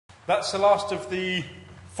That's the last of the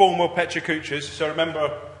formal Pechacuchas. So remember,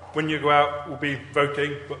 when you go out, we'll be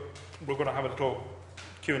voting, but we're going to have a little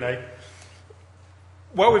Q&A.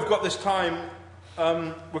 While we've got this time,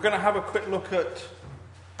 we're going to have a quick look at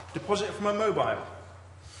deposit from a mobile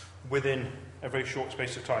within a very short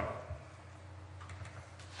space of time.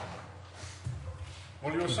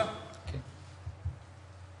 All yours, sir? Okay.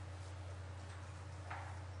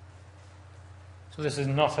 So this is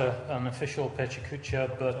not an official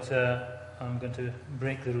Pechacucha, but I'm going to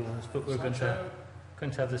break the rules, but we're going to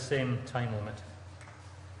have the same time limit.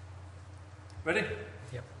 Ready?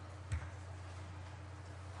 Yep.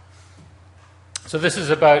 So this is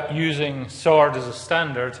about using SWORD as a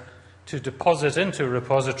standard to deposit into a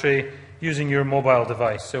repository using your mobile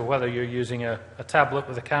device. So whether you're using a tablet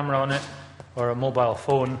with a camera on it or a mobile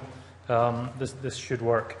phone, this should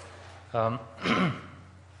work.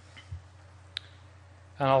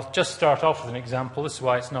 And I'll just start off with an example. This is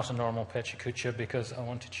why it's not a normal Pechacucha, because I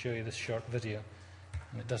wanted to show you this short video,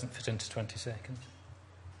 and it doesn't fit into 20 seconds.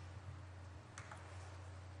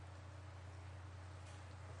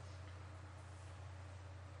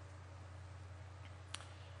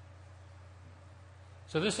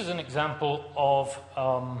 So this is an example of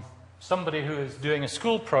somebody who is doing a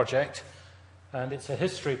school project, and it's a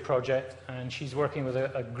history project, and she's working with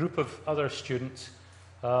a group of other students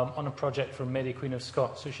on a project for Mary Queen of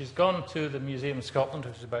Scots. So she's gone to the Museum of Scotland,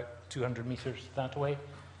 which is about 200 metres that way.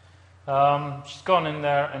 She's gone in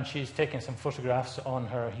there and she's taken some photographs on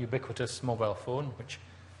her ubiquitous mobile phone, which,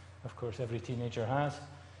 of course, every teenager has.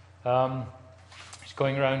 She's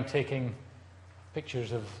going around taking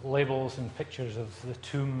pictures of labels and pictures of the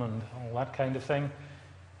tomb and all that kind of thing.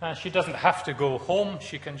 She doesn't have to go home.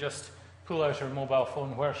 She can just pull out her mobile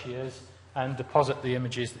phone where she is and deposit the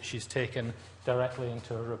images that she's taken directly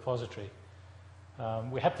into a repository.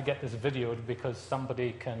 We had to get this videoed because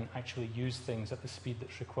somebody can actually use things at the speed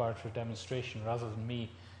that's required for demonstration, rather than me,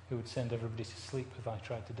 who would send everybody to sleep if I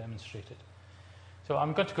tried to demonstrate it. So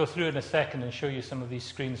I'm going to go through in a second and show you some of these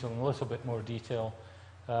screens in a little bit more detail,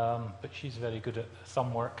 but she's very good at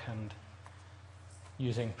thumb work and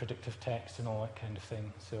using predictive text and all that kind of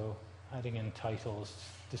thing. So adding in titles,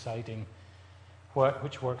 deciding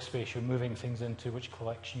which workspace you're moving things into, which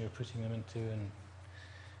collection you're putting them into, and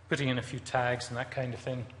putting in a few tags and that kind of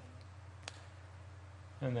thing.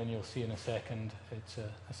 And then you'll see in a second it's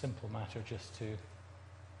a simple matter just to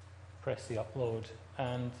press the upload,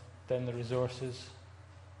 and then the resources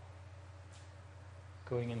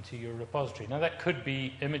going into your repository. Now that could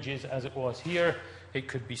be images as it was here, it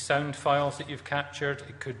could be sound files that you've captured,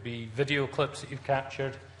 it could be video clips that you've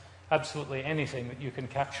captured, absolutely anything that you can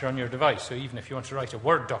capture on your device. So even if you want to write a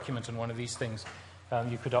Word document on one of these things,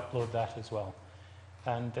 you could upload that as well.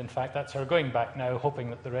 And in fact, that's her going back now,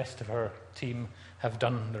 hoping that the rest of her team have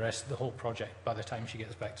done the rest of the whole project by the time she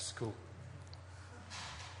gets back to school.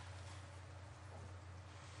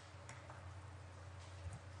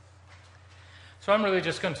 So I'm really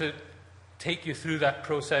just going to take you through that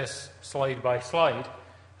process slide by slide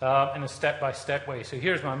in a step-by-step way. So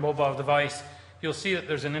here's my mobile device. You'll see that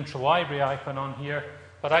there's an Intralibrary icon on here,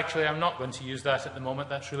 but actually I'm not going to use that at the moment.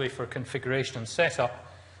 That's really for configuration and setup.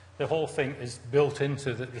 The whole thing is built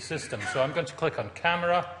into the system. So I'm going to click on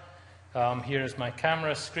Camera. Here is my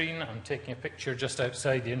camera screen. I'm taking a picture just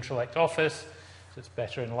outside the Intrallect office, so it's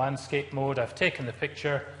better in landscape mode. I've taken the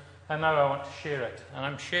picture, and now I want to share it. And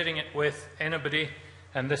I'm sharing it with anybody,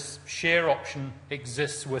 and this share option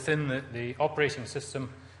exists within the operating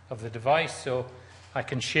system of the device. So I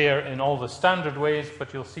can share in all the standard ways,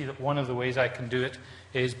 but you'll see that one of the ways I can do it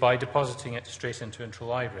is by depositing it straight into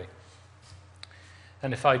Intralibrary.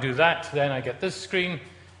 And if I do that, then I get this screen.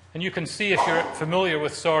 And you can see, if you're familiar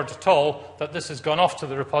with SWORD at all, that this has gone off to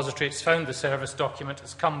the repository. It's found the service document.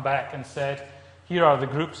 It's come back and said, here are the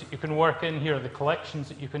groups that you can work in. Here are the collections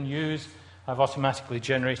that you can use. I've automatically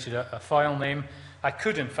generated a file name. I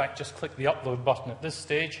could, in fact, just click the upload button at this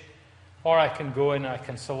stage. Or I can go in, I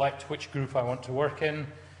can select which group I want to work in,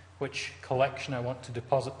 which collection I want to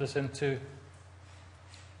deposit this into.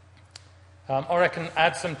 Or I can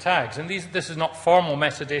add some tags. And this is not formal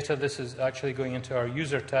metadata. This is actually going into our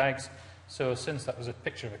user tags. So since that was a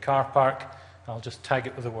picture of a car park, I'll just tag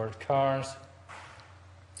it with the word cars.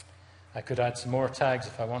 I could add some more tags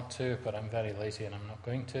if I want to, but I'm very lazy and I'm not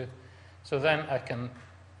going to. So then I can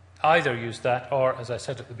either use that, or, as I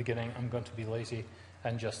said at the beginning, I'm going to be lazy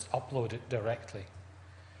and just upload it directly.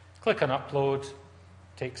 Click on Upload.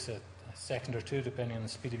 Takes a second or two, depending on the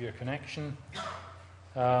speed of your connection.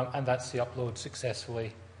 And that's the upload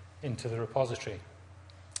successfully into the repository.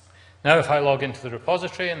 Now if I log into the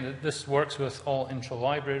repository, and this works with all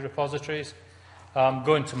Intralibrary repositories,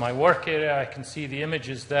 Go into my work area, I can see the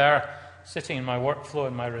images there, sitting in my workflow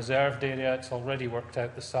in my reserved area. It's already worked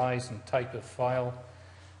out the size and type of file.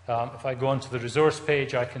 If I go onto the resource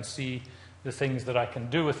page, I can see the things that I can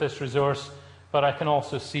do with this resource, but I can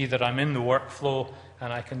also see that I'm in the workflow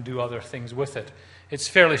and I can do other things with it. It's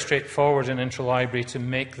fairly straightforward in Intralibrary to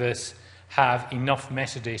make this have enough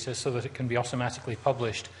metadata so that it can be automatically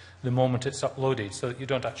published the moment it's uploaded, so that you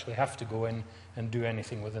don't actually have to go in and do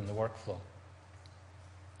anything within the workflow.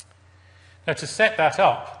 Now, to set that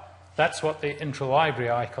up, that's what the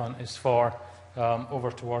Intralibrary icon is for,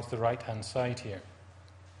 over towards the right-hand side here.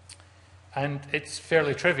 And it's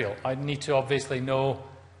fairly trivial. I need to obviously know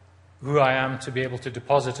who I am to be able to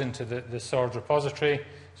deposit into the SWORD repository.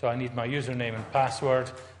 So I need my username and password,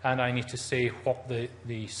 and I need to say what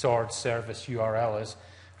the SWORD service URL is,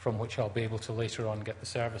 from which I'll be able to later on get the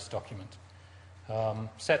service document.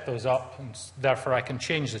 Set those up, and therefore I can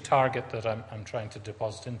change the target that I'm trying to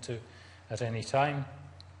deposit into at any time.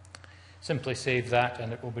 Simply save that,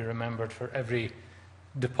 and it will be remembered for every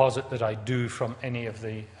deposit that I do from any of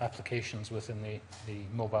the applications within the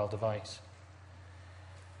mobile device.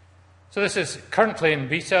 So this is currently in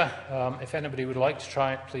beta. If anybody would like to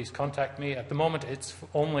try it, please contact me. At the moment, it's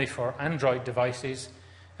only for Android devices,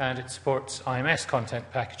 and it supports IMS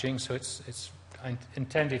content packaging, so it's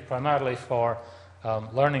intended primarily for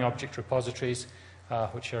learning object repositories,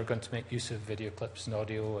 which are going to make use of video clips and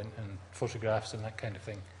audio and photographs and that kind of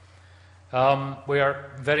thing. We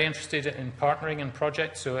are very interested in partnering in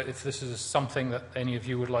projects, so if this is something that any of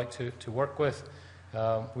you would like to work with,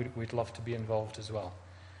 we'd love to be involved as well.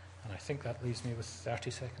 And I think that leaves me with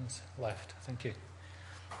 30 seconds left. Thank you.